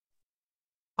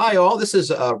Hi, all. This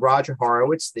is Roger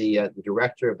Horowitz, the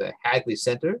director of the Hagley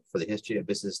Center for the History of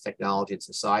Business, Technology, and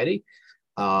Society.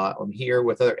 I'm here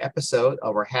with another episode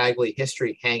of our Hagley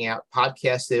History Hangout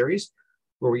podcast series,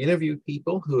 where we interview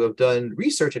people who have done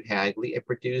research at Hagley and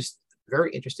produced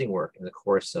very interesting work in the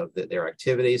course of their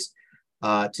activities.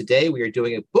 Today, we are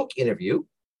doing a book interview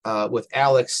with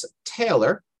Alex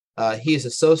Taylor. He is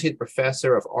Associate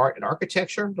Professor of Art and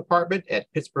Architecture Department at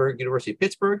University of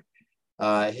Pittsburgh.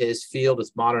 His field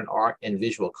is modern art and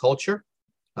visual culture,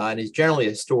 and he's generally a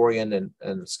historian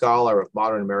and scholar of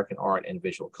modern American art and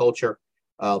visual culture,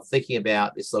 thinking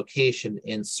about its location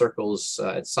in circles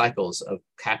and cycles of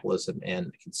capitalism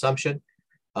and consumption.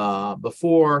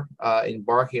 Before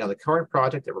embarking on the current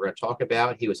project that we're going to talk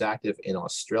about, he was active in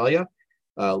Australia,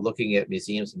 looking at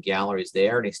museums and galleries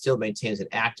there, and he still maintains an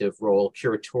active role,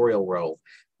 curatorial role,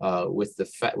 with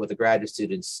the graduate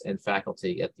students and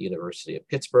faculty at the University of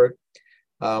Pittsburgh.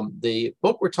 The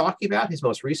book we're talking about, his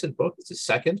most recent book, it's his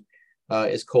second,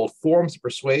 is called Forms of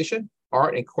Persuasion,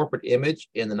 Art and Corporate Image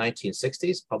in the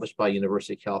 1960s, published by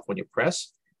University of California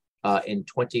Press in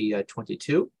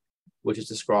 2022, which is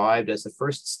described as the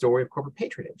first story of corporate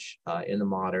patronage in the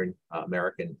modern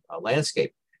American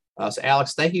landscape. So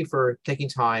Alex, thank you for taking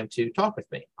time to talk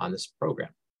with me on this program.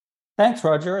 Thanks,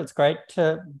 Roger. It's great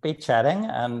to be chatting,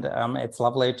 and it's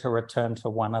lovely to return to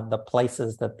one of the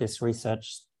places that this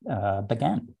research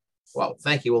began. Well,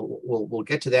 thank you. We'll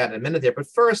get to that in a minute there. But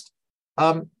first,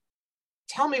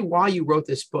 tell me why you wrote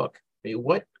this book. I mean,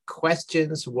 what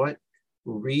questions, what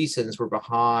reasons were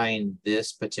behind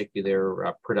this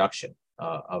particular production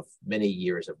of many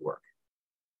years of work?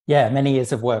 Yeah, many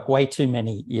years of work, way too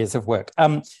many years of work.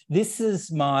 This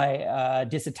is my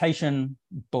dissertation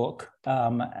book.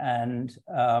 But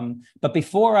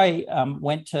before I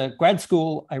went to grad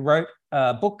school, I wrote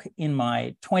a book in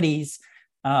my 20s.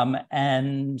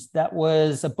 And that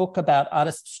was a book about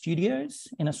artist studios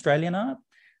in Australian art.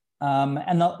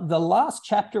 And the last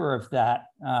chapter of that,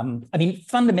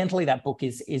 fundamentally that book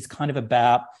is kind of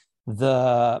about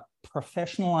the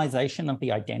professionalization of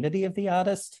the identity of the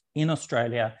artist in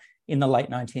Australia in the late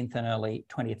 19th and early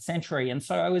 20th century. And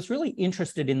so I was really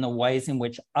interested in the ways in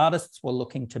which artists were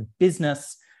looking to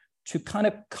business to kind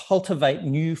of cultivate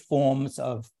new forms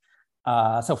of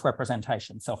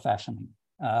self-representation, self-fashioning.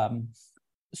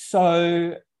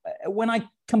 So when I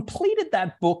completed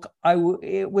that book,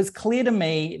 it was clear to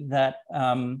me that,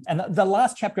 and the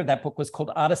last chapter of that book was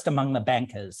called Artist Among the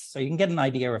Bankers. So you can get an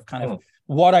idea of kind of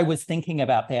what I was thinking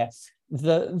about there.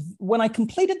 When I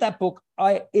completed that book,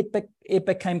 it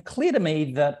became clear to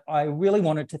me that I really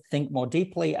wanted to think more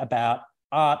deeply about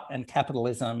art and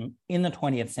capitalism in the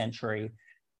 20th century.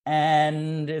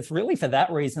 And it's really for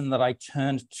that reason that I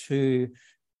turned to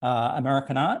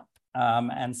American art.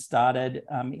 And started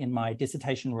in my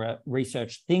dissertation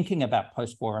research thinking about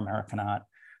post-war American art.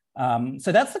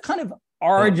 So that's the kind of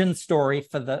origin story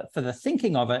for the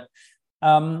thinking of it.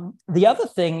 The other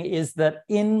thing is that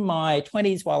in my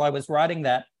 20s, while I was writing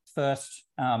that first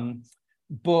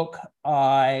book,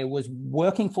 I was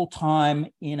working full-time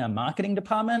in a marketing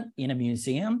department in a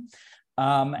museum.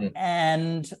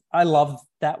 And I loved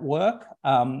that work.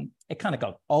 It kind of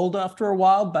got old after a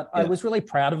while, but I was really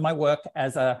proud of my work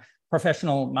as a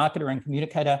professional marketer and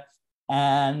communicator.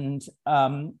 And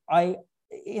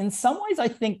in some ways, I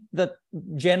think the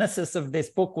genesis of this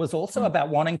book was also about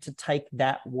wanting to take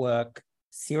that work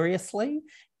seriously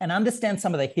and understand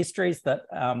some of the histories that,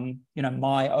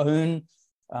 my own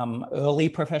early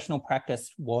professional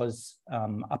practice was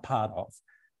a part of.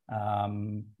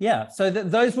 So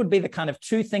those would be the kind of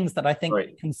two things that I think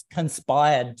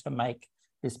conspired to make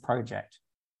this project.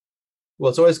 Well,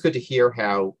 it's always good to hear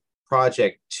how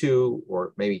project 2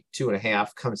 or maybe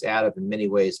 2.5 comes out of, in many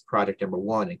ways, project number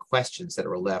 1 and questions that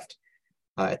were left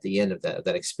at the end of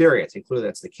that experience, including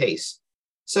that's the case.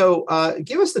 So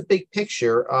give us the big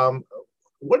picture.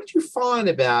 What did you find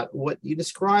about what you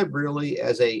describe really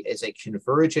as a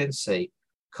convergence, a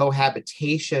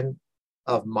cohabitation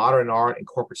of modern art and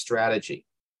corporate strategy?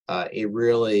 A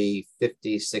really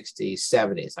 50s, 60s,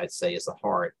 70s, I'd say, is the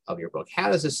heart of your book.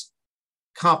 How does this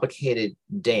complicated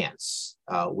dance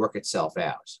work itself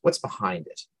out? What's behind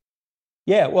it?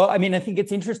 Yeah, well, I think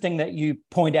it's interesting that you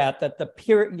point out that the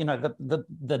period,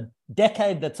 the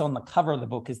decade that's on the cover of the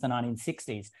book is the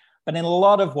 1960s, but in a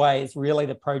lot of ways, really,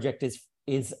 the project is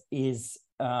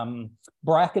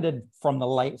bracketed from the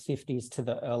late 50s to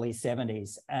the early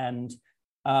 70s, and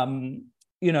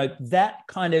that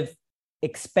kind of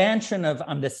expansion of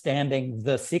understanding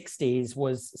the 60s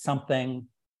was something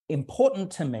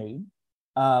important to me.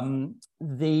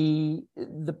 The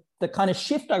kind of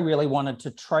shift I really wanted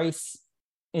to trace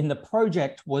in the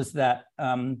project was that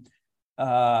kind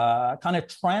of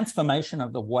transformation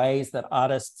of the ways that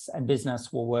artists and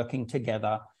business were working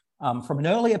together from an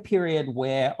earlier period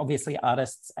where obviously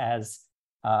artists as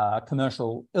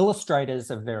commercial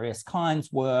illustrators of various kinds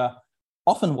were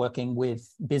often working with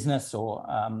business or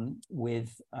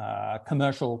with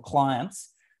commercial clients.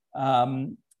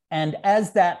 And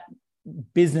as that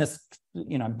business,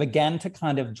 began to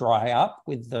kind of dry up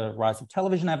with the rise of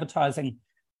television advertising,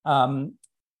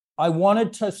 I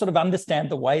wanted to sort of understand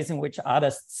the ways in which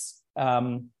artists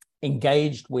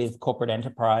engaged with corporate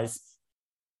enterprise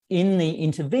in the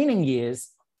intervening years,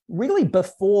 really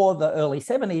before the early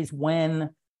 70s, when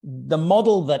the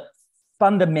model that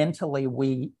fundamentally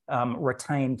we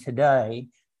retain today,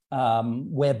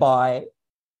 whereby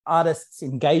artists'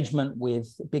 engagement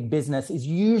with big business is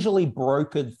usually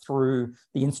brokered through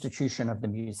the institution of the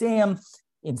museum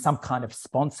in some kind of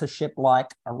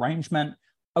sponsorship-like arrangement.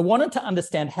 I wanted to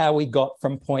understand how we got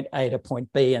from point A to point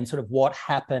B and sort of what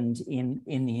happened in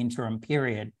the interim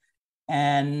period.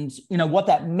 And, what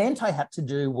that meant I had to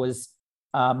do was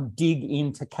dig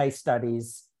into case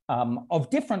studies of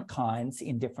different kinds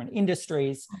in different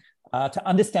industries to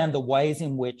understand the ways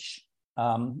in which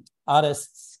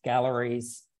artists,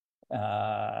 galleries,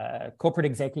 corporate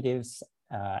executives,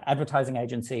 advertising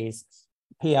agencies,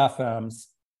 PR firms,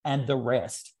 and the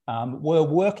rest were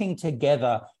working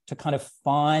together to kind of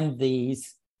find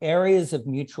these areas of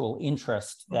mutual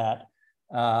interest that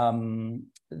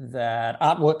that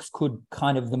artworks could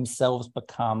kind of themselves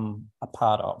become a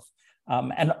part of.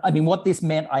 And I mean, what this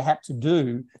meant I had to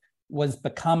do was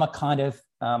become a kind of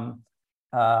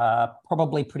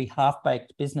probably pretty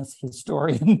half-baked business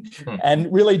historian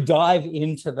and really dive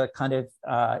into the kind of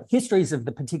histories of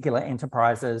the particular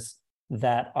enterprises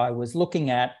that I was looking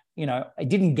at. I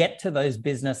didn't get to those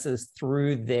businesses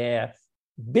through their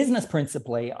business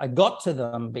principally. I got to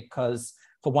them because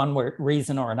for one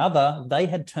reason or another, they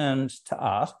had turned to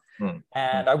art,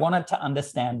 and I wanted to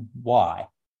understand why.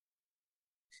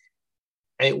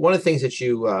 And one of the things that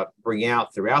you bring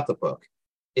out throughout the book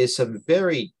is some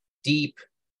very deep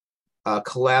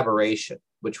collaboration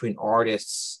between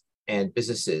artists and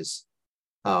businesses,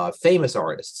 famous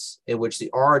artists, in which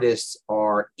the artists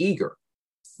are eager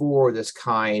for this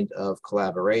kind of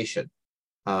collaboration.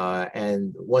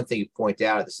 And one thing you point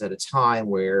out is at a time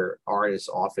where artists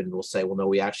often will say, well, no,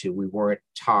 we weren't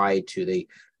tied to the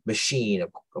machine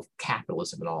of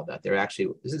capitalism and all that.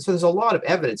 So there's a lot of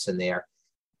evidence in there.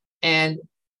 And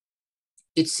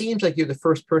it seems like you're the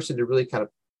first person to really kind of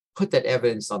put that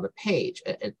evidence on the page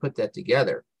and put that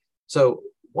together. So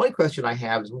one question I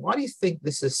have is, why do you think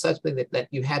this is something that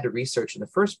you had to research in the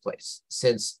first place,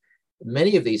 since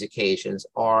many of these occasions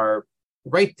are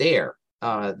right there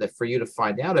that for you to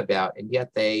find out about, and yet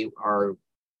they are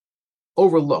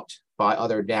overlooked by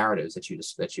other narratives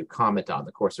that you comment on in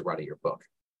the course of writing your book?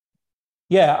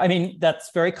 Yeah, I mean, that's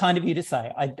very kind of you to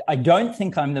say. I don't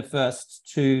think I'm the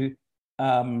first to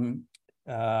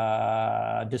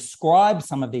describe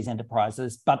some of these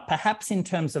enterprises, but perhaps in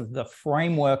terms of the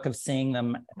framework of seeing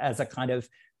them as a kind of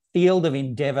field of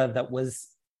endeavor that was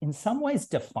in some ways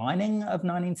defining of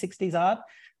 1960s art,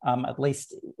 at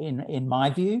least in my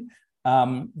view,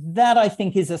 that I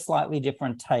think is a slightly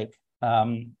different take.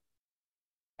 And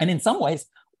in some ways,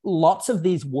 lots of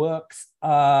these works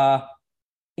are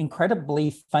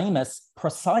incredibly famous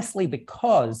precisely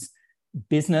because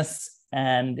business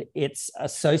and its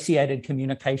associated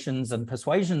communications and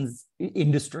persuasions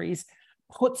industries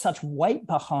put such weight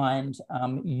behind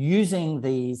using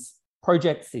these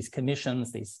projects, these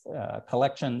commissions, these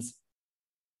collections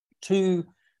to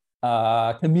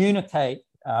communicate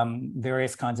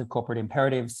various kinds of corporate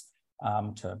imperatives,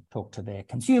 to talk to their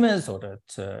consumers or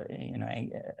to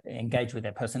engage with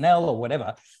their personnel or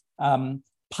whatever.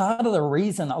 Part of the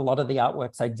reason a lot of the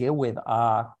artworks I deal with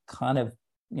are kind of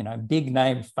big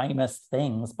name famous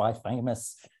things by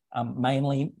famous,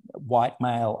 mainly white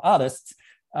male artists,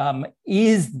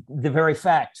 is the very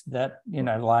fact that,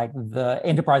 like the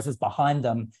enterprises behind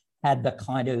them had the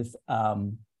kind of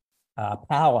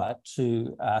power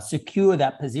to secure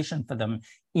that position for them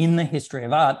in the history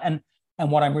of art. And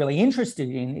what I'm really interested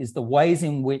in is the ways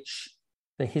in which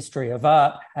the history of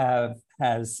art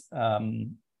has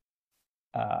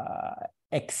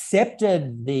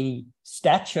accepted the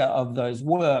stature of those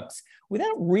works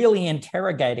without really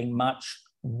interrogating much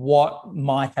what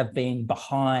might have been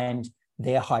behind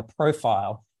their high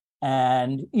profile.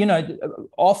 And,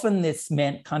 often this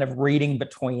meant kind of reading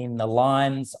between the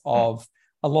lines of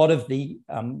a lot of the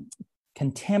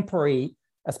contemporary,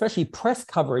 especially press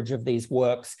coverage of these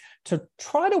works, to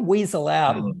try to weasel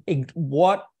out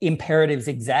what imperatives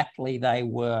exactly they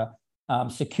were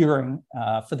securing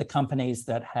for the companies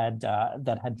that had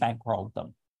bankrolled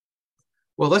them.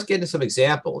 Well, let's get into some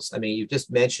examples. I mean, you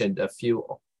just mentioned a few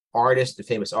artists, the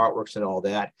famous artworks and all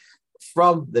that.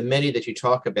 From the many that you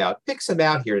talk about, pick some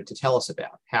out here to tell us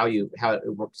about how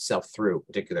it worked itself through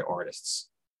particular artists.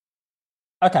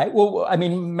 Okay, well, I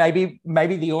mean, maybe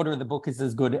the order of the book is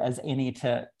as good as any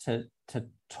to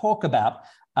talk about.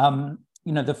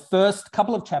 The first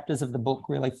couple of chapters of the book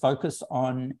really focus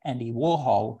on Andy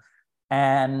Warhol,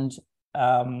 and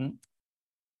a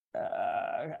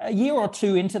year or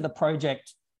two into the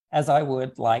project, as I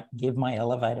would give my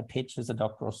elevator pitch as a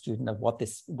doctoral student of what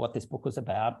this book was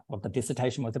about, what the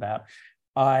dissertation was about,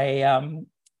 I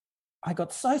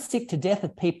got so sick to death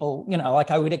of people,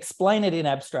 I would explain it in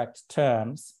abstract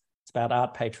terms. It's about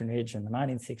art patronage in the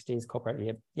 1960s,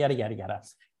 corporate, yada, yada, yada.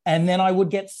 And then I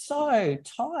would get so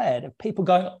tired of people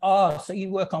going, oh, so you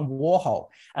work on Warhol.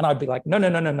 And I'd be like, no,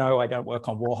 I don't work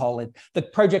on Warhol. The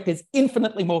project is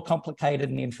infinitely more complicated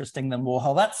and interesting than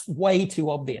Warhol. That's way too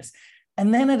obvious.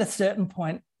 And then at a certain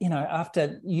point,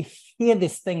 after you hear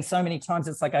this thing so many times,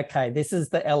 it's like, okay, this is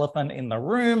the elephant in the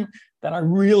room that I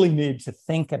really need to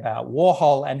think about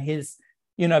Warhol and his,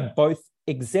 both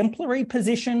exemplary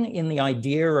position in the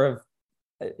idea of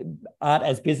art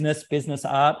as business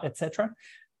art, etc.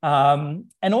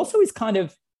 And also his kind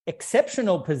of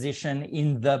exceptional position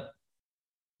in the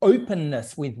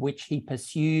openness with which he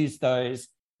pursues those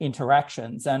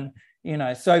interactions. And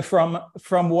so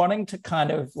from wanting to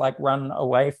kind of run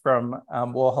away from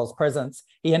Warhol's presence,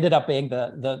 he ended up being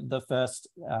the first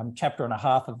chapter and a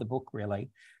half of the book, really.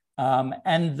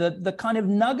 And the kind of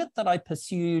nugget that I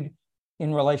pursued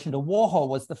in relation to Warhol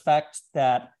was the fact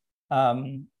that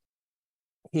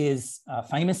his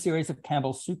famous series of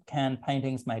Campbell's soup can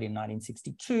paintings made in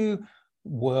 1962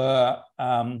 were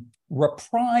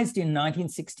reprised in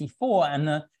 1964,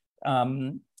 and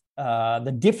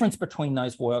the difference between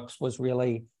those works was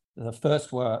really the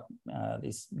first were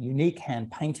these unique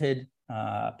hand-painted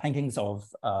paintings of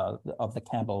the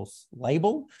Campbell's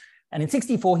label. And in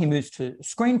 64, he moves to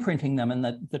screen printing them. And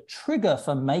the trigger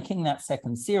for making that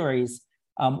second series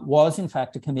was, in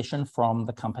fact, a commission from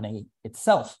the company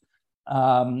itself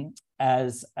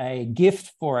as a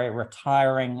gift for a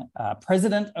retiring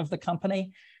president of the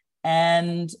company.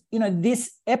 And,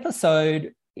 this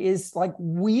episode is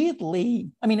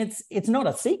weirdly, I mean, it's not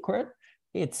a secret.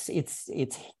 It's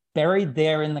buried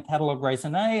there in the catalogue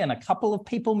raisonné, and a couple of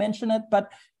people mention it,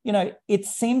 but it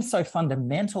seems so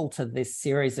fundamental to this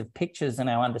series of pictures and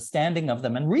our understanding of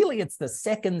them. And really, it's the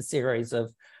second series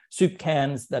of soup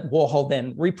cans that Warhol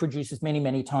then reproduces many,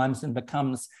 many times and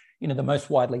becomes, the most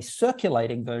widely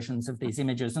circulating versions of these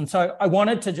images. And so I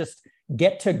wanted to just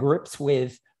get to grips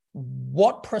with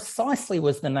what precisely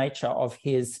was the nature of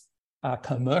his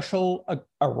commercial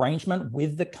arrangement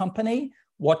with the company.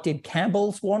 What did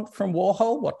Campbell's want from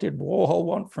Warhol? What did Warhol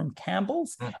want from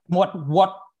Campbell's?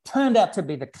 What turned out to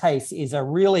be the case is a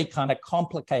really kind of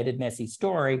complicated, messy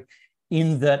story,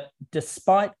 in that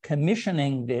despite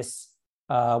commissioning this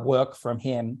work from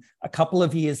him, a couple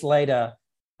of years later,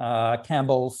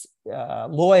 Campbell's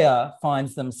lawyer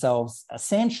finds themselves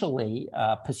essentially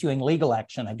pursuing legal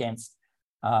action against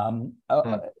Warhol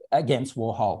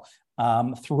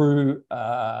through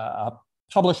a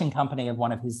publishing company of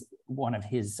one of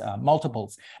his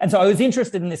multiples. And so I was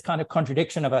interested in this kind of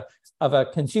contradiction of a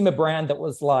consumer brand that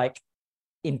was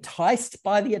enticed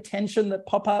by the attention that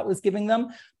pop art was giving them,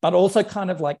 but also kind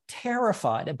of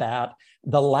terrified about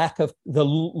the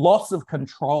loss of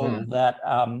control that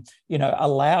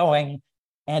allowing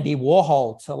Andy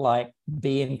Warhol to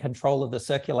be in control of the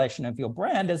circulation of your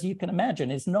brand, as you can imagine,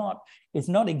 is not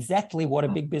exactly what a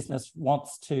big business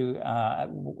wants to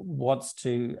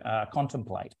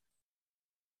contemplate.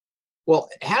 Well,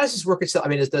 how does this work itself? I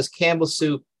mean, does Campbell's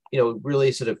soup,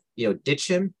 really sort of, ditch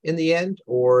him in the end,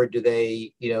 or do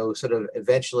they, sort of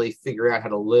eventually figure out how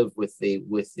to live with the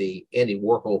Andy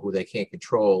Warhol, who they can't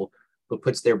control, who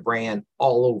puts their brand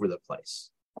all over the place?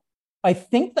 I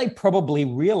think they probably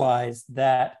realize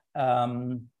that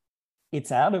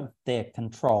it's out of their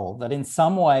control, that in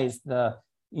some ways the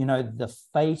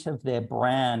fate of their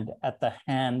brand at the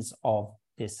hands of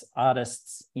this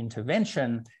artist's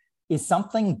intervention is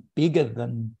something bigger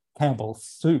than Campbell's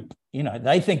soup.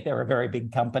 They think they're a very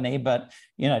big company, but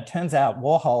it turns out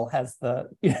Warhol has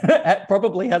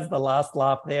probably has the last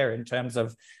laugh there in terms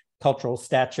of cultural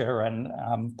stature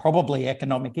and probably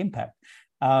economic impact.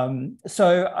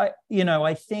 So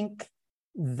I think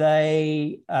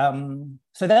they.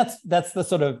 So that's the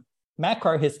sort of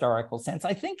macro historical sense.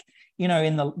 I think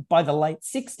by the late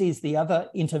 60s, the other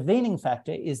intervening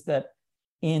factor is that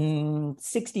in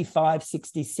 65,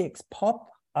 66,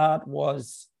 pop art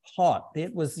was hot.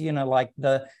 It was, like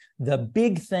the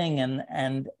big thing,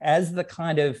 and as the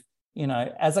kind of,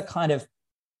 as a kind of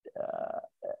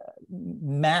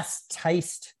mass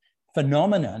taste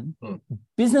phenomenon,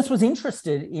 business was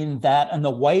interested in that and the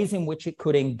ways in which it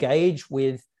could engage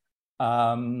with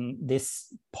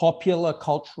this popular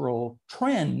cultural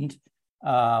trend,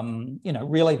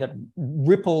 really that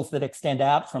ripples that extend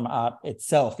out from art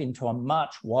itself into a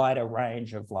much wider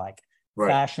range of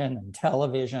fashion and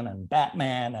television and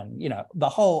Batman and,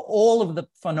 all of the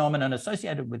phenomenon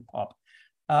associated with pop.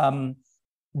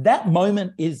 That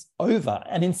moment is over.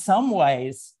 And in some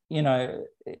ways, the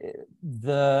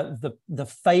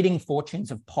fading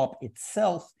fortunes of pop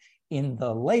itself in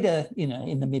the later,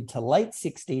 in the mid to late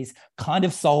 60s kind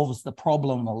of solves the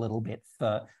problem a little bit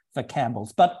for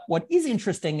Campbell's. But what is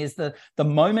interesting is the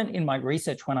moment in my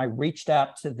research when I reached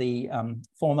out to the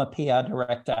former PR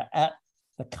director at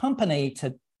the company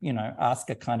to, ask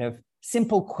a kind of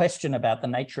simple question about the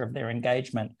nature of their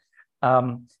engagement.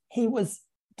 He was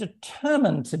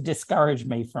determined to discourage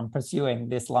me from pursuing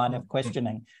this line of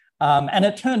questioning. And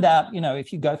it turned out,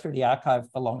 if you go through the archive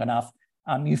for long enough,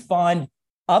 you find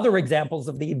other examples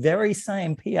of the very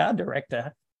same PR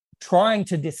director trying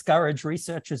to discourage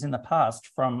researchers in the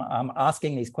past from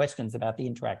asking these questions about the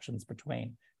interactions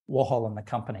between Warhol and the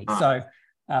company. So,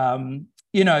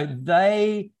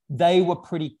 they were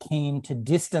pretty keen to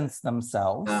distance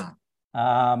themselves.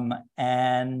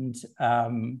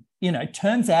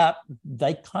 Turns out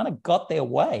they kind of got their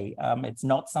way. It's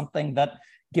not something that,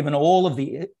 given all of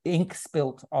the ink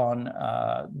spilt on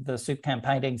the Soupcam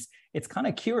paintings, it's kind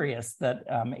of curious that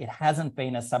it hasn't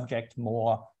been a subject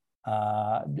more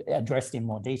addressed in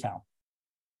more detail.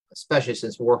 Especially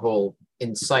since Warhol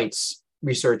incites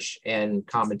research and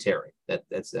commentary.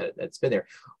 That's been there.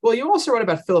 Well, you also wrote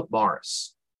about Philip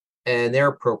Morris and their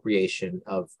appropriation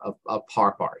of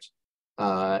pop art.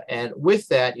 And with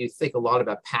that, you think a lot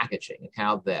about packaging and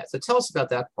how that. So tell us about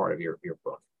that part of your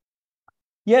book.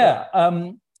 Yeah,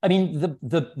 I mean,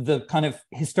 the kind of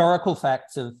historical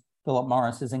facts of Philip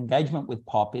Morris's engagement with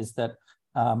pop is that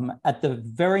at the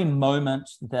very moment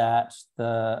that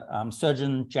the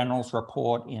Surgeon General's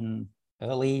report in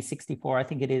early 64, I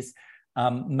think it is,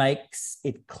 makes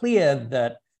it clear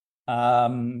that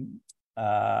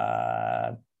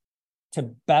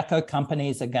tobacco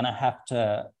companies are going to have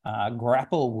to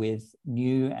grapple with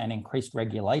new and increased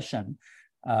regulation.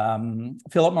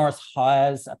 Philip Morris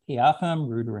hires a PR firm,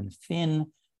 Ruder and Finn,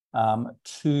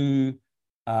 to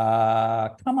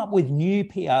come up with new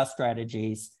PR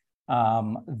strategies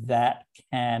that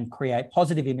can create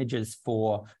positive images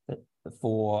for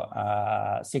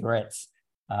cigarettes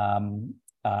in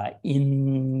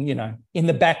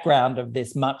the background of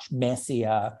this much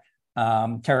messier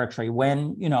territory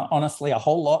when, honestly, a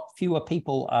whole lot fewer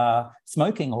people are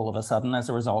smoking all of a sudden as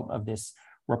a result of this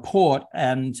report,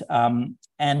 and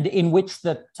in which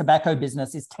the tobacco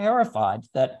business is terrified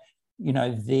that,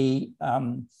 the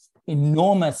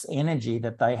enormous energy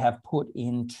that they have put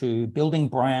into building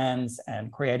brands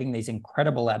and creating these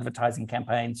incredible advertising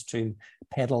campaigns to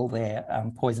peddle their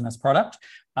poisonous product,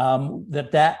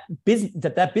 that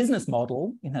business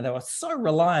model, they were so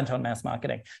reliant on mass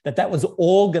marketing that was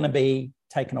all going to be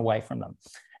taken away from them.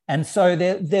 And so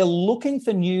they're looking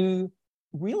for new,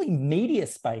 really, media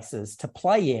spaces to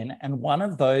play in. And one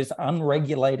of those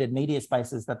unregulated media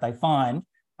spaces that they find,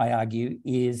 I argue,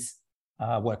 is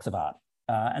works of art.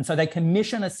 And so they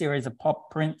commission a series of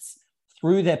pop prints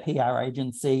through their PR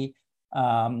agency,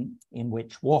 in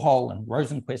which Warhol and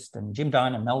Rosenquist and Jim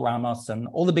Dine and Mel Ramos and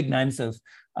all the big names of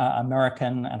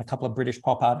American and a couple of British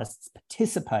pop artists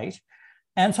participate.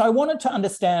 And so I wanted to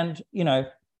understand,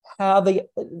 how to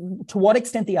what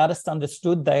extent the artists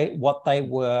understood what they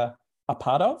were a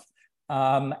part of,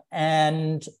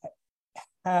 and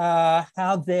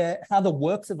how the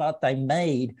works of art they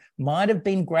made might have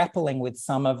been grappling with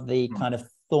some of the kind of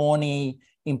thorny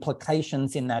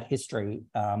implications in that history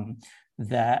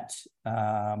that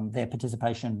their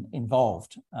participation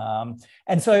involved.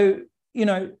 And so,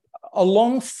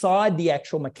 alongside the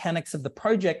actual mechanics of the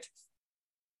project,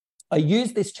 I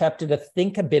used this chapter to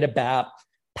think a bit about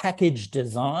package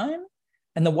design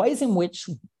and the ways in which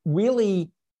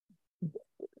really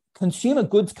consumer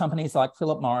goods companies like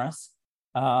Philip Morris,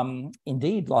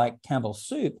 indeed like Campbell's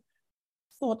Soup,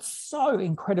 thought so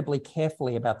incredibly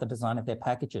carefully about the design of their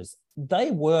packages.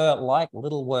 They were like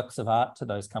little works of art to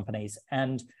those companies,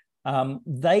 and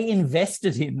they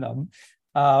invested in them,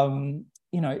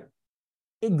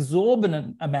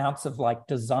 exorbitant amounts of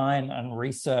design and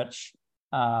research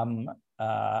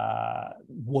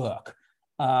work.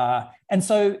 And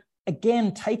so,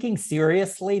 again, taking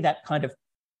seriously that kind of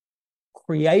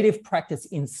creative practice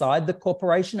inside the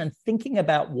corporation and thinking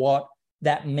about what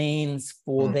that means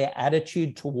for their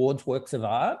attitude towards works of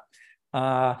art,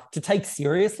 to take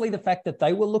seriously the fact that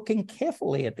they were looking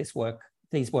carefully at these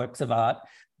works of art,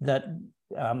 that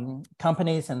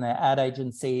companies and their ad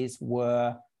agencies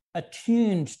were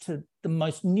attuned to the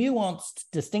most nuanced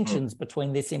distinctions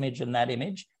between this image and that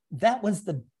image. That was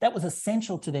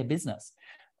essential to their business.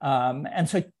 And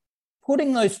so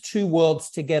putting those two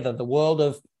worlds together, the world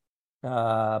of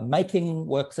making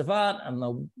works of art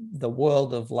and the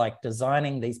world of like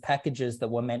designing these packages that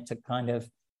were meant to kind of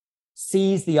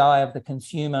seize the eye of the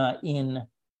consumer in,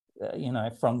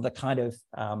 from the kind of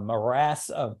morass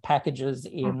of packages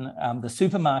in the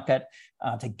supermarket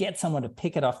to get someone to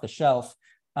pick it off the shelf.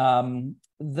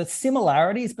 The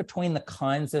similarities between the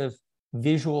kinds of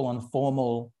visual and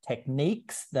formal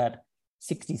techniques that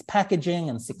 60s packaging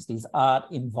and 60s art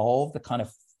involved, the kind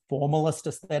of formalist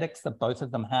aesthetics that both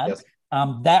of them had. Yes.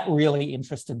 That really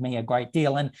interested me a great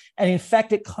deal. And in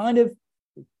fact, it kind of,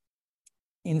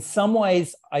 in some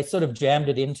ways, I sort of jammed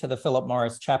it into the Philip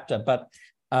Morris chapter, but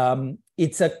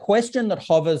it's a question that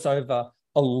hovers over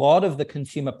a lot of the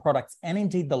consumer products and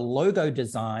indeed the logo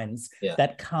designs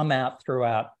that come out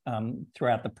throughout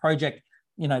the project.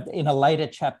 In a later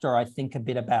chapter, I think a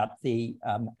bit about the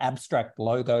abstract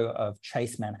logo of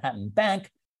Chase Manhattan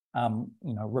Bank,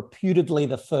 reputedly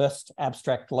the first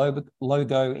abstract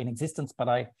logo in existence,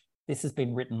 but this has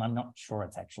been written, I'm not sure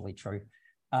it's actually true.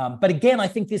 But again, I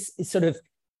think this is sort of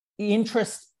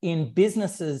interest in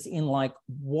businesses in like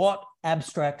what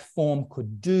abstract form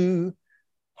could do,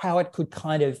 how it could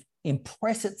kind of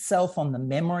impress itself on the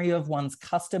memory of one's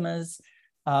customers,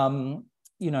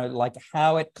 like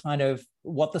how it kind of,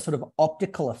 what the sort of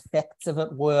optical effects of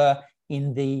it were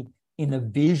in the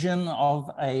vision of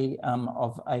a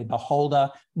beholder.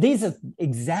 These are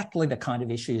exactly the kind of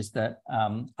issues that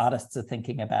artists are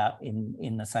thinking about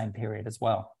in the same period as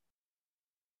well.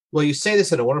 Well, you say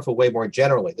this in a wonderful way more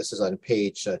generally. This is on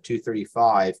page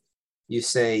 235. You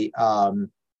say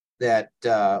that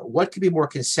what could be more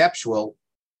conceptual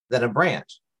than a brand?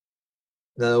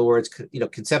 In other words,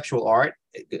 conceptual art,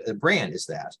 a brand is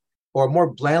that, or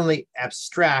more blandly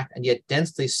abstract and yet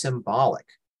densely symbolic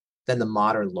than the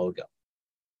modern logo,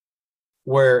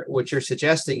 where what you're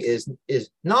suggesting is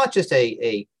not just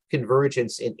a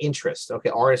convergence in interest. Okay,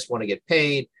 artists want to get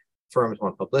paid, firms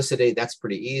want publicity, that's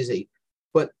pretty easy,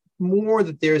 but more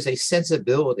that there's a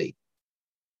sensibility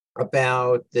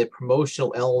about the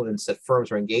promotional elements that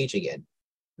firms are engaging in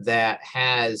that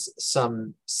has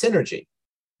some synergy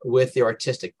with the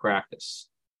artistic practice.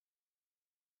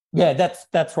 Yeah,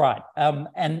 that's right.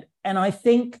 And I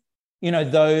think,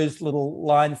 those little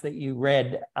lines that you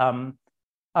read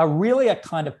are really a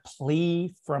kind of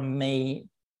plea from me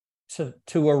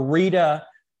to a reader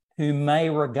who may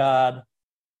regard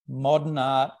modern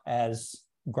art as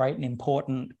great and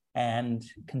important and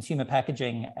consumer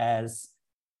packaging as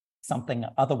something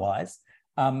otherwise,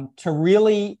 to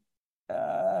really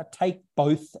take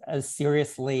both as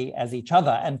seriously as each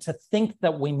other, and to think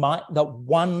that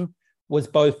one was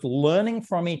both learning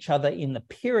from each other in the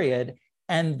period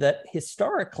and that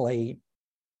historically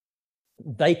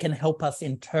they can help us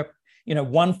interpret,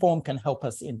 one form can help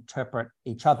us interpret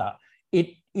each other.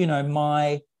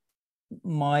 My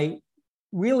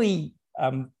really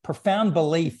profound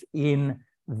belief in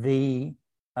the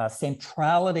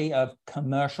centrality of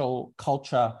commercial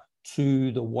culture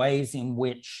to the ways in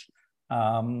which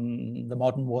the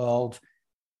modern world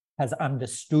has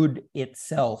understood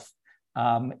itself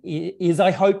is,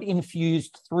 I hope,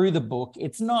 infused through the book.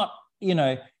 It's not,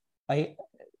 a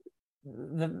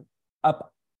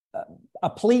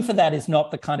plea for that is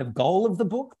not the kind of goal of the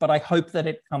book, but I hope that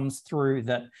it comes through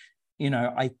that,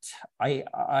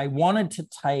 I wanted to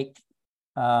take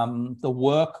the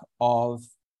work of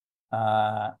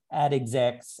ad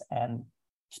execs and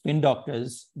spin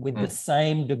doctors with the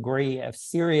same degree of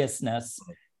seriousness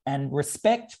and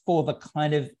respect for the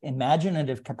kind of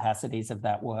imaginative capacities of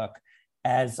that work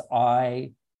as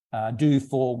I do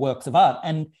for works of art.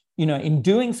 And, in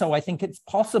doing so, I think it's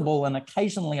possible, and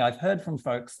occasionally I've heard from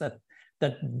folks that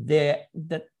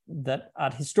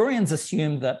art historians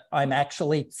assume that I'm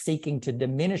actually seeking to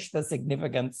diminish the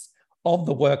significance of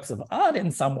the works of art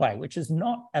in some way, which is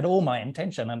not at all my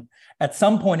intention. And at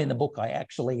some point in the book, I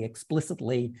actually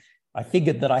explicitly, I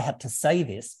figured that I had to say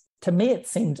this. To me, it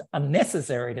seemed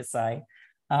unnecessary to say,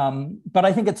 but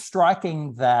I think it's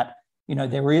striking that,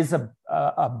 there is a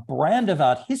brand of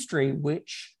art history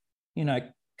which,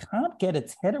 can't get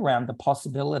its head around the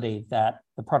possibility that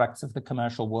the products of the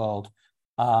commercial world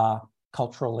are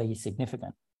culturally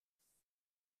significant.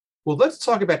 Well, let's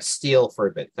talk about steel for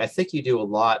a bit. I think you do a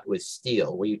lot with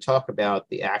steel, where you talk about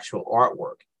the actual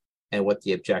artwork and what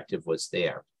the objective was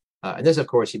there. And this, of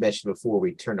course, you mentioned before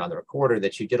we turned on the recorder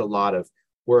that you did a lot of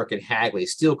work in Hagley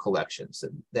steel collections,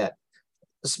 and that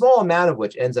a small amount of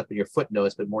which ends up in your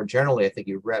footnotes, but more generally, I think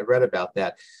you read about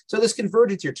that. So this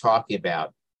convergence you're talking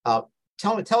about,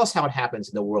 tell us how it happens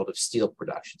in the world of steel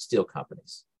production, steel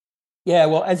companies. Yeah,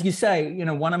 well, as you say,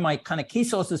 one of my kind of key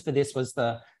sources for this was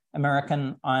the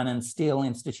American Iron and Steel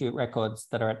Institute records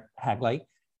that are at Hagley.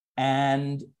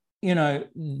 And,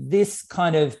 this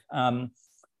kind of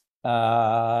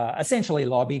essentially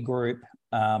lobby group,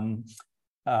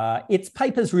 its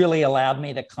papers really allowed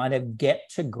me to kind of get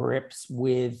to grips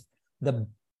with the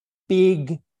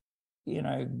big,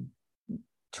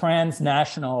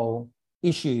 transnational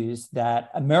issues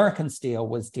that American steel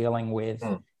was dealing with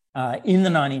in the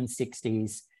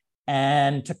 1960s,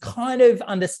 and to kind of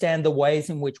understand the ways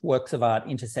in which works of art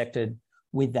intersected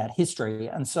with that history.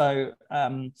 And so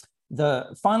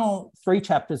the final 3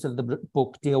 chapters of the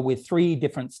book deal with 3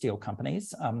 different steel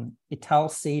companies,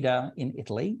 Italceda in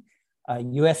Italy,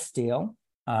 US Steel,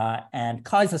 and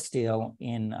Kaiser Steel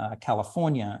in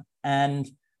California. And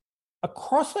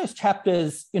across those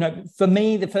chapters, for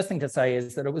me, the first thing to say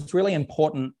is that it was really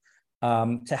important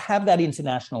to have that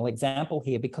international example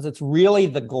here, because it's really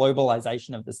the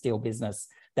globalization of the steel business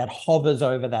that hovers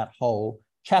over that whole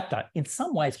chapter. In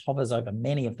some ways, hovers over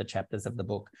many of the chapters of the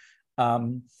book.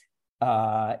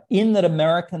 In that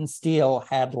American steel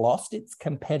had lost its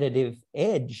competitive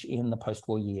edge in the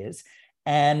post-war years,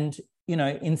 and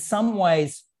in some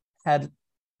ways had,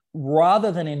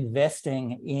 rather than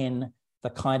investing in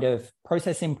the kind of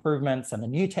process improvements and the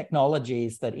new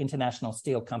technologies that international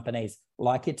steel companies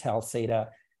like Italceda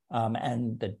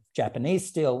and the Japanese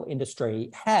steel industry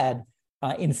had,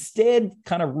 instead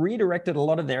kind of redirected a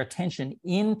lot of their attention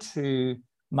into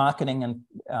marketing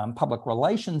and public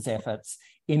relations efforts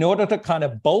in order to kind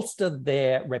of bolster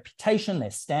their reputation, their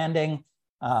standing,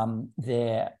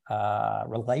 their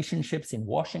relationships in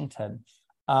Washington,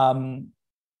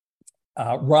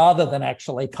 rather than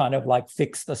actually kind of like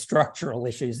fix the structural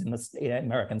issues in the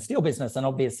American steel business. And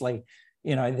obviously,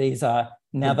 these are,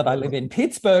 now that I live in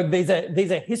Pittsburgh, these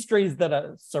are histories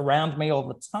that surround me all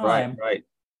the time. Right.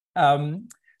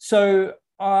 So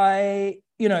I,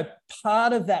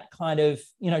 part of that kind of,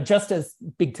 just as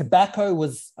Big Tobacco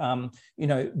was,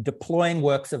 deploying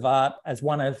works of art as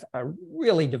one of a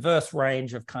really diverse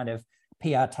range of kind of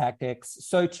PR tactics,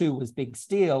 so too was Big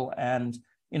Steel. And,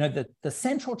 the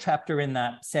central chapter in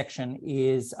that section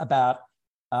is about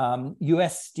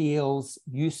US Steel's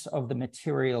use of the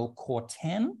material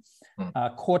Corten.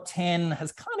 Corten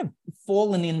has kind of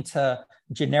fallen into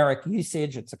generic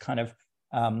usage. It's a kind of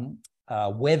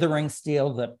weathering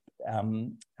steel that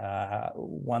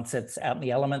once it's out in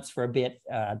the elements for a bit,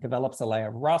 develops a layer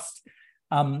of rust.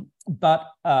 But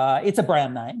it's a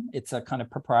brand name. It's a kind of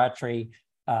proprietary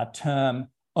term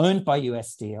owned by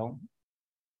US Steel.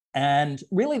 And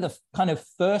really the kind of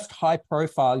first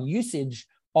high-profile usage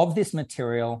of this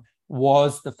material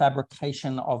was the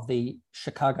fabrication of the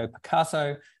Chicago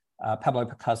Picasso, Pablo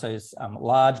Picasso's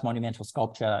large monumental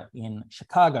sculpture in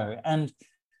Chicago. And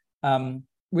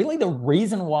really the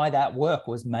reason why that work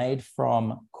was made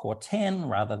from Corten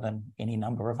rather than any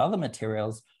number of other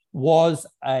materials was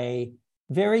a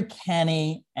very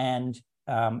canny and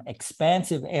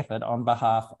expansive effort on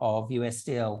behalf of US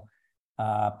Steel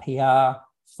PR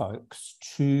folks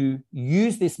to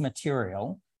use this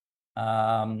material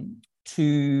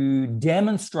to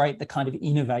demonstrate the kind of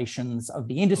innovations of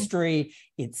the industry,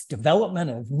 its development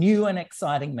of new and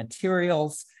exciting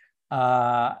materials,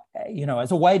 as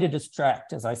a way to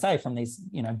distract, as I say, from these,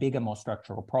 bigger, more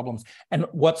structural problems. And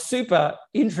what's super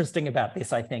interesting about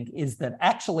this, I think, is that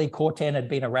actually Corten had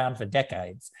been around for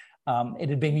decades. It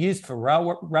had been used for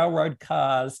railroad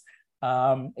cars.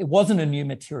 It wasn't a new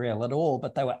material at all,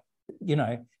 but they were,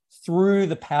 through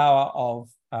the power of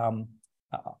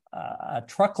a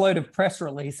truckload of press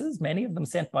releases, many of them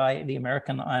sent by the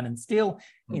American Iron and Steel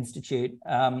Institute,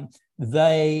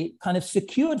 they kind of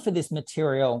secured for this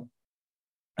material,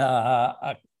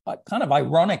 kind of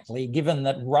ironically, given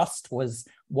that rust was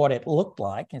what it looked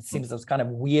like. It seems it was kind of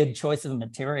weird choice of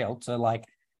material to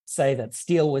say that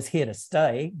steel was here to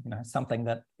stay, something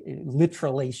that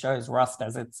literally shows rust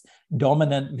as its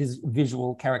dominant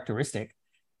visual characteristic.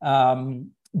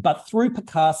 But through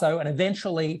Picasso and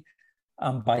eventually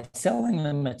by selling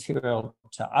the material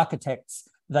to architects,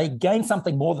 they gained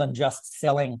something more than just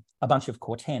selling a bunch of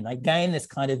Corten. They gained this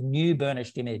kind of new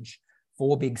burnished image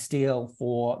for Big Steel,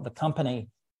 for the company.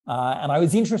 And I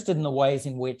was interested in the ways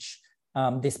in which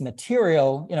this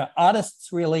material,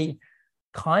 artists really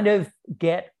kind of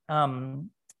get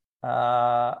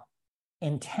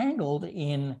entangled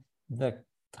in the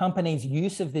company's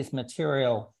use of this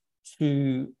material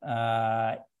to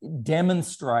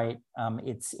demonstrate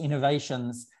its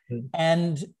innovations.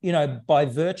 And, by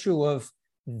virtue of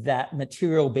that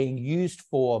material being used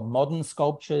for modern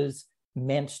sculptures,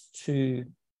 meant to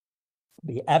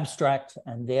be abstract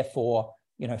and therefore,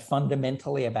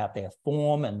 fundamentally about their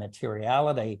form and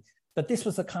materiality, that this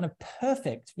was a kind of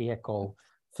perfect vehicle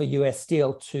for US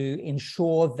Steel to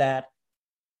ensure that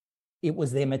it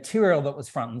was their material that was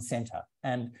front and center.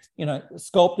 And,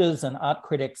 sculptors and art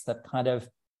critics that kind of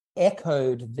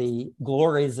echoed the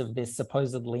glories of this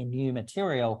supposedly new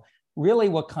material really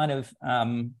were kind of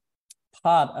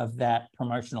part of that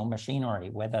promotional machinery,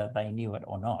 whether they knew it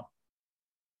or not.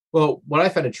 Well, what I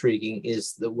found intriguing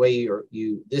is the way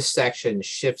this section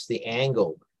shifts the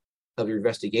angle of your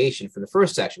investigation from the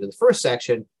first section. In the first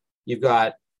section, you've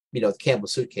got, the Campbell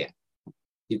soup can.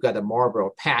 You've got the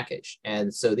Marlboro package.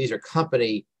 And so these are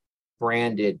company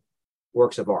branded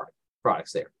works of art,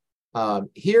 products there.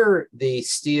 Here, the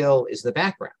steel is in the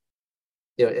background.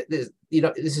 This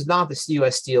is not the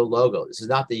US Steel logo. This is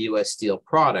not the US Steel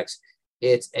products.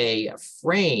 It's a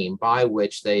frame by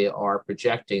which they are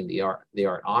projecting the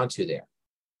art onto there.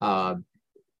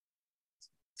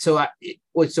 So I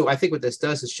think what this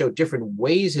does is show different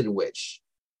ways in which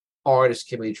artists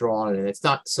can be drawn, and it's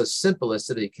not so simple as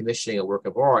simply commissioning a work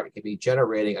of art. It can be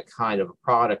generating a kind of a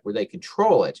product where they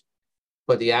control it,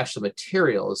 but the actual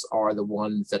materials are the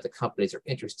ones that the companies are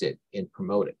interested in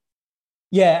promoting.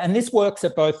 Yeah, and this works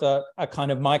at both a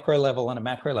kind of micro level and a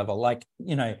macro level. Like,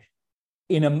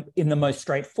 in the most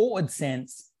straightforward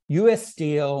sense, US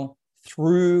Steel,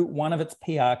 through one of its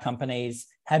PR companies,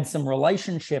 had some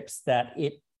relationships that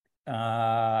it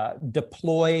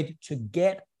deployed to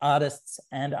get artists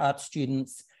and art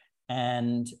students,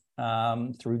 and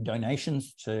through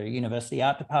donations to university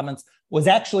art departments, was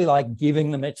actually like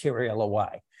giving the material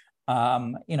away.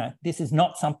 This is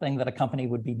not something that a company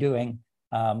would be doing,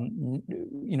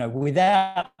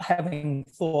 without having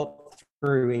thought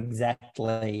through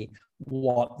exactly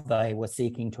what they were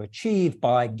seeking to achieve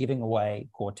by giving away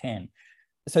Core 10.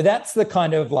 So that's the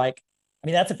kind of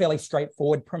that's a fairly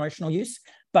straightforward promotional use.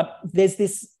 But there's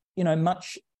this,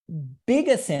 much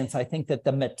bigger sense, I think, that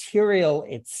the material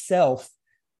itself,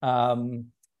 by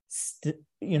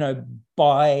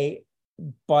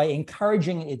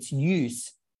encouraging its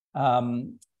use,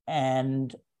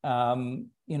 and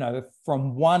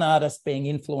from one artist being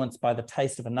influenced by the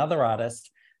taste of another artist,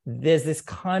 there's this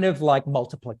kind of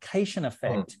multiplication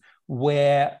effect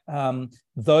where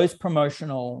those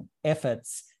promotional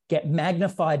efforts get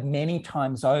magnified many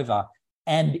times over,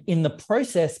 and in the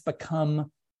process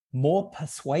become more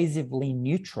persuasively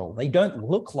neutral. They don't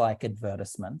look like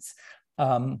advertisements,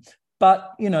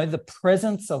 but the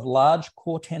presence of large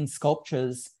Core 10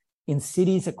 sculptures in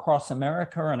cities across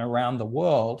America and around the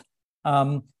world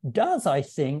does, I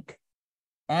think,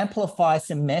 amplify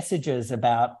some messages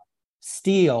about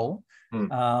steel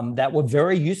that were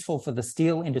very useful for the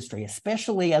steel industry,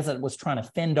 especially as it was trying to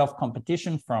fend off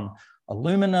competition from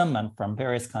aluminum and from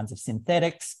various kinds of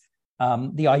synthetics.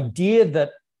 The idea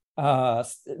that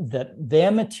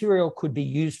their material could be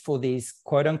used for these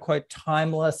quote unquote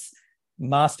timeless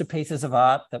masterpieces of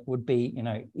art that would be,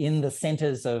 in the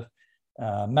centers of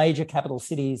major capital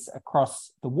cities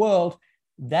across the world,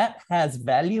 that has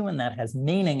value and that has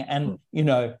meaning. And,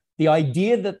 the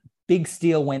idea that Big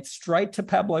Steel went straight to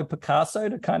Pablo Picasso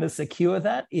to kind of secure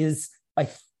that is, I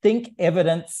think,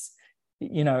 evidence,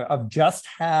 of just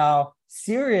how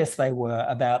serious they were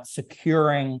about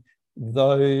securing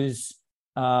those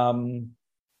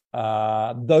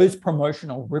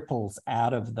promotional ripples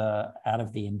out of the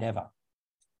endeavor.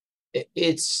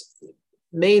 It's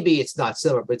not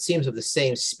similar, but it seems of the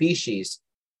same species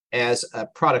as a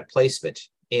product placement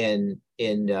in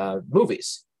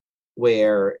movies,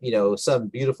 where some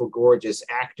beautiful, gorgeous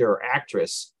actor or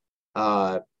actress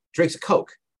drinks a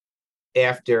Coke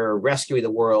after rescuing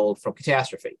the world from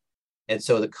catastrophe, and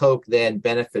so the Coke then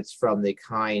benefits from the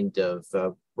kind of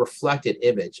reflected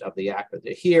image of the actor.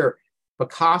 Here,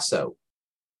 Picasso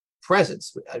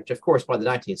presence, which of course by the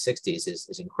 1960s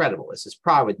is incredible. This is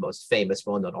probably the most famous,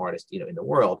 well-known artist in the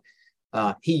world.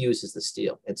 He uses the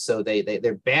steel, and so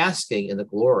they're basking in the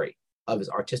glory of his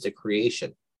artistic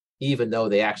creation, even though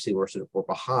they actually were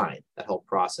behind that whole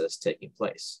process taking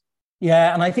place.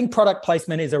 Yeah, and I think product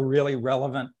placement is a really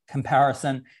relevant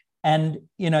comparison. And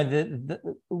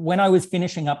when I was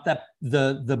finishing up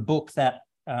the book that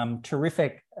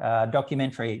terrific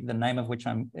documentary, the name of which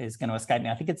is going to escape me.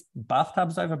 I think it's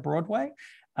Bathtubs Over Broadway.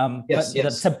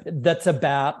 Yes. That's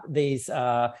about these,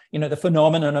 the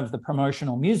phenomenon of the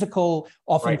promotional musical,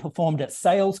 often performed at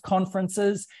sales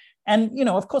conferences. And,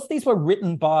 of course, these were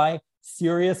written by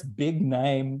serious, big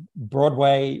name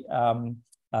Broadway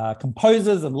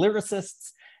composers and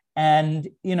lyricists. And,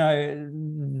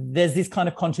 there's these kind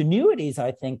of continuities,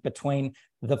 I think, between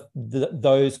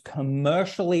those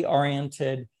commercially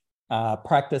oriented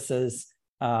practices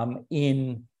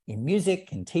in music,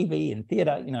 in TV, in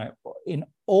theater, in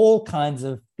all kinds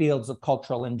of fields of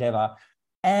cultural endeavor,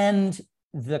 and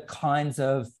the kinds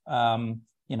of,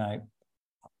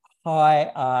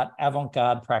 high art,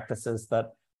 avant-garde practices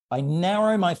that I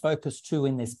narrow my focus to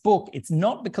in this book. It's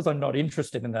not because I'm not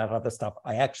interested in that other stuff.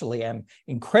 I actually am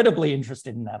incredibly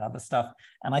interested in that other stuff.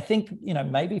 And I think,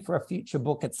 maybe for a future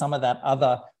book, it's some of that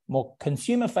other more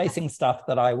consumer-facing stuff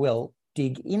that I will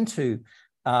dig into.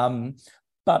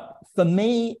 But for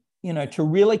me, to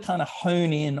really kind of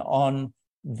hone in on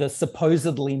the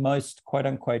supposedly most quote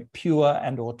unquote pure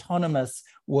and autonomous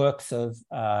works of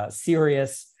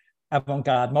serious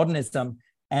avant-garde modernism,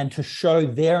 and to show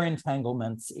their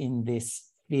entanglements in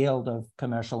this field of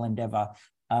commercial endeavor,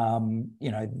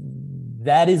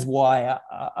 that is why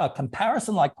a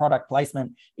comparison like product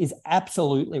placement is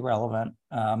absolutely relevant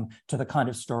to the kind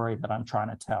of story that I'm trying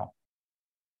to tell.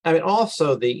 I mean,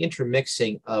 also the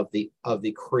intermixing of the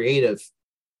creative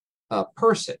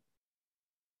person,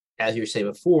 as you were saying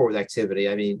before, with activity.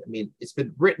 I mean, it's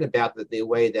been written about the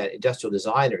way that industrial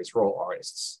designers were all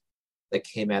artists that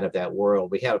came out of that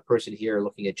world. We have a person here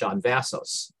looking at John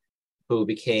Vassos, who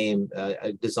became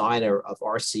a designer of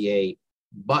RCA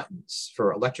buttons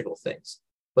for electrical things,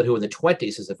 but who in the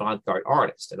 20s is an avant-garde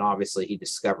artist. And obviously he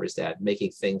discovers that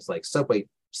making things like subway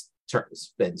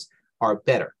spins are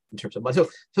better in terms of money.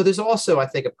 So there's also, I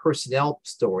think, a personnel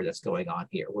story that's going on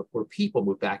here where people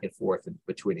move back and forth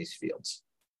between these fields.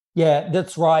 Yeah,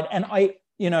 that's right. And I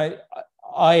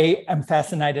am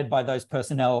fascinated by those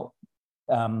personnel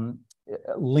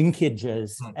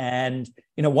linkages. And,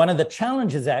 one of the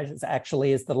challenges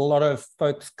actually is that a lot of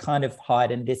folks kind of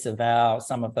hide and disavow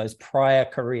some of those prior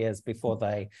careers before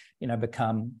they,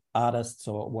 become artists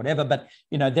or whatever. But,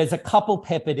 there's a couple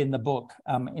peppered in the book.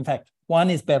 In fact, one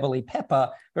is Beverly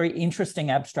Pepper, very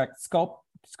interesting abstract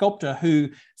sculptor who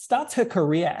starts her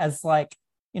career as like,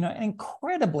 an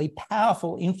incredibly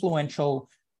powerful, influential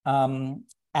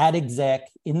ad exec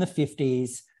in the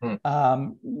 50s,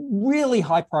 really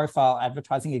high profile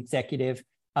advertising executive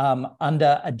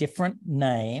under a different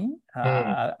name.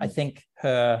 I think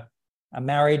a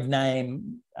married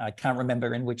name, I can't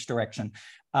remember in which direction.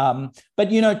 But,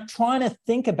 trying to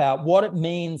think about what it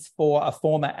means for a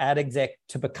former ad exec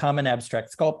to become an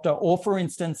abstract sculptor, or for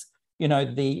instance,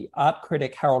 the art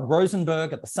critic Harold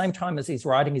Rosenberg, at the same time as he's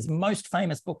writing his most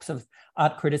famous books of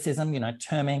art criticism,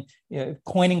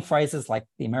 coining phrases like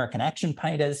the American action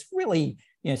painters, really,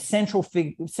 central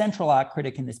art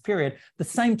critic in this period. At the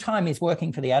same time, he's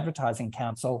working for the Advertising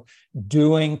Council,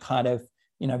 doing kind of,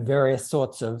 various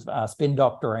sorts of spin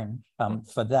doctoring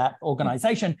for that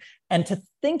organization. And to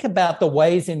think about the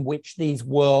ways in which these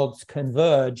worlds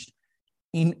converged,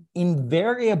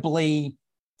 invariably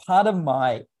part of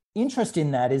my interest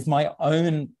in that is my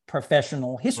own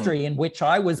professional history, in which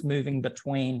I was moving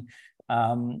between,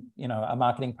 a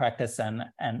marketing practice and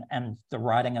the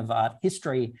writing of art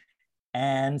history,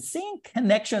 and seeing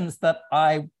connections that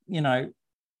I,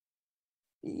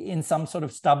 in some sort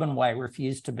of stubborn way,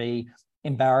 refuse to be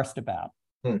embarrassed about.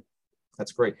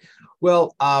 That's great.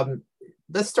 Well,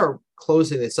 let's start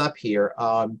closing this up here.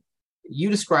 You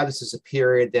describe this as a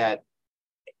period that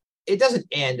it doesn't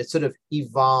end, it sort of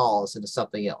evolves into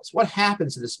something else. What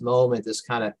happens in this moment,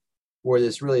 where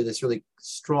there's really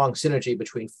strong synergy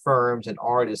between firms and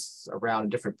artists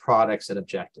around different products and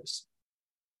objectives?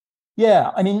 Yeah,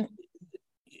 I mean,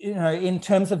 in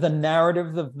terms of the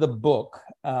narrative of the book,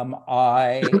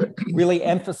 I really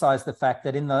emphasize the fact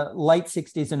that in the late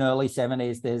 60s and early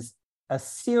 70s, there's a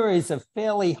series of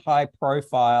fairly high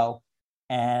profile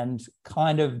and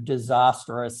kind of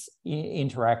disastrous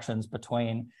interactions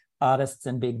between artists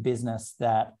and big business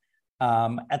that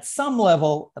at some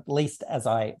level, at least as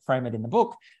I frame it in the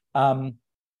book,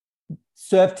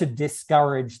 serve to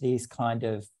discourage these kind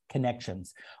of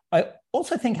connections. I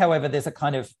also think, however, there's a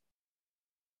kind of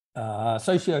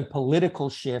socio-political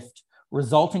shift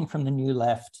resulting from the New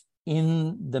Left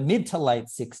in the mid to late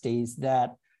 60s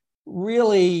that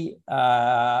really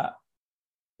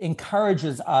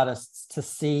encourages artists to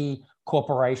see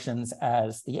corporations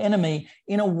as the enemy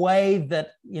in a way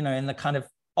that, in the kind of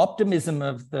optimism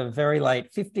of the very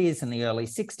late 50s and the early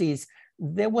 60s,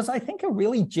 there was, I think, a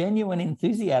really genuine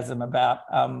enthusiasm about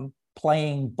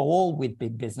playing ball with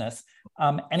big business.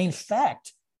 And in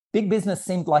fact, big business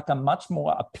seemed like a much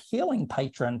more appealing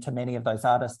patron to many of those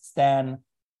artists than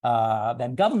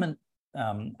government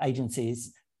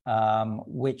agencies,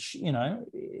 which, you know,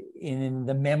 in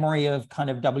the memory of kind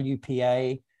of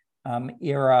WPA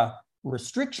era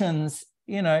restrictions,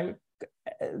 you know,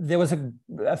 there was a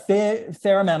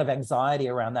fair amount of anxiety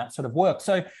around that sort of work.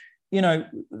 So, you know,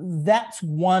 that's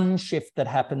one shift that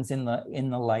happens in the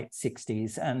late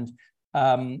 60s. And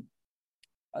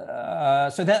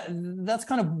so that's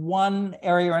kind of one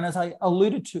area. And as I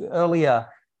alluded to earlier,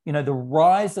 you know, the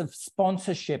rise of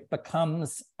sponsorship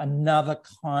becomes another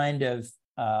kind of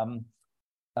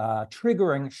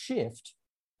triggering shift.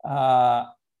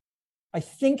 I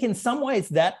think in some ways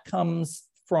that comes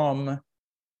from,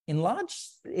 in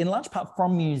large part,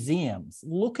 from museums,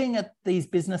 looking at these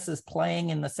businesses playing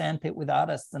in the sandpit with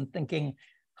artists and thinking,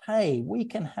 hey, we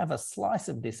can have a slice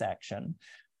of this action,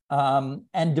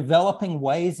 and developing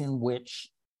ways in which,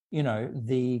 you know,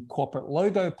 the corporate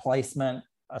logo placement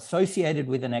associated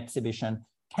with an exhibition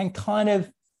can kind of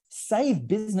save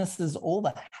businesses all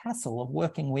the hassle of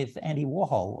working with Andy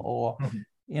Warhol or,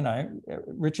 you know,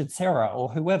 Richard Serra or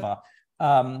whoever.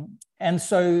 And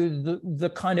so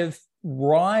the kind of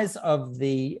rise of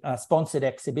the sponsored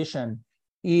exhibition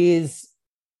is,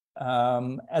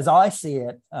 as I see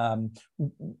it,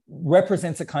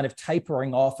 represents a kind of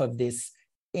tapering off of this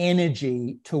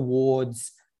energy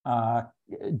towards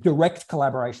direct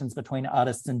collaborations between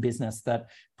artists and business that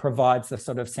provides the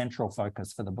sort of central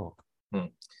focus for the book.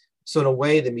 So in a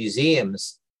way, the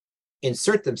museums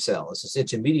insert themselves as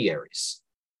intermediaries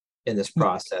in this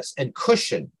process and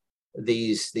cushion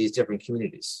these different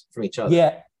communities from each other.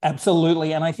 Yeah,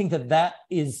 absolutely. And I think that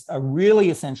is a really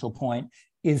essential point,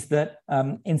 is that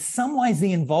in some ways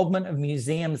the involvement of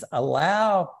museums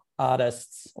allow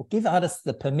artists, or give artists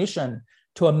the permission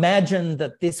to imagine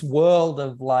that this world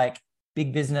of like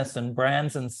big business and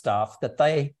brands and stuff, that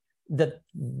they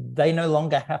no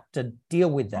longer have to deal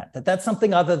with that's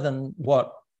something other than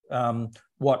what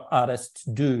artists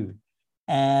do.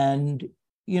 And,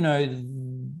 you know,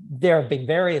 there have been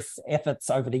various efforts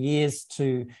over the years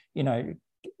to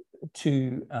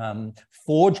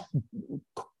forge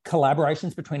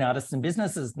collaborations between artists and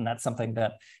businesses. And that's something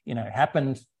that, you know,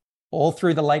 happened all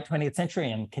through the late 20th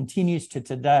century and continues to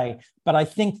today. But I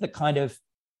think the kind of,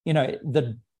 you know,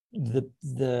 the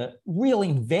real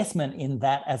investment in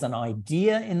that as an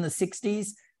idea in the 60s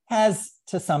has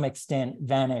to some extent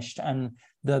vanished, and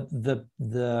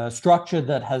the structure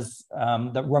that has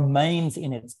that remains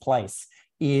in its place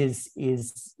is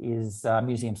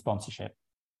museum sponsorship.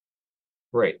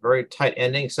 Great, very tight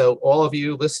ending. So all of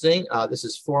you listening, this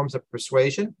is Forms of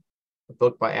Persuasion, a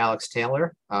book by Alex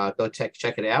Taylor. Go check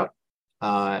it out.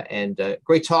 And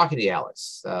great talking to you,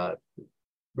 Alex.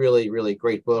 Really, really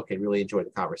great book, and really enjoyed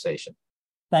the conversation.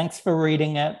 Thanks for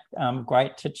reading it.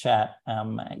 Great to chat.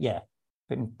 Yeah,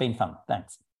 been fun.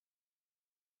 Thanks.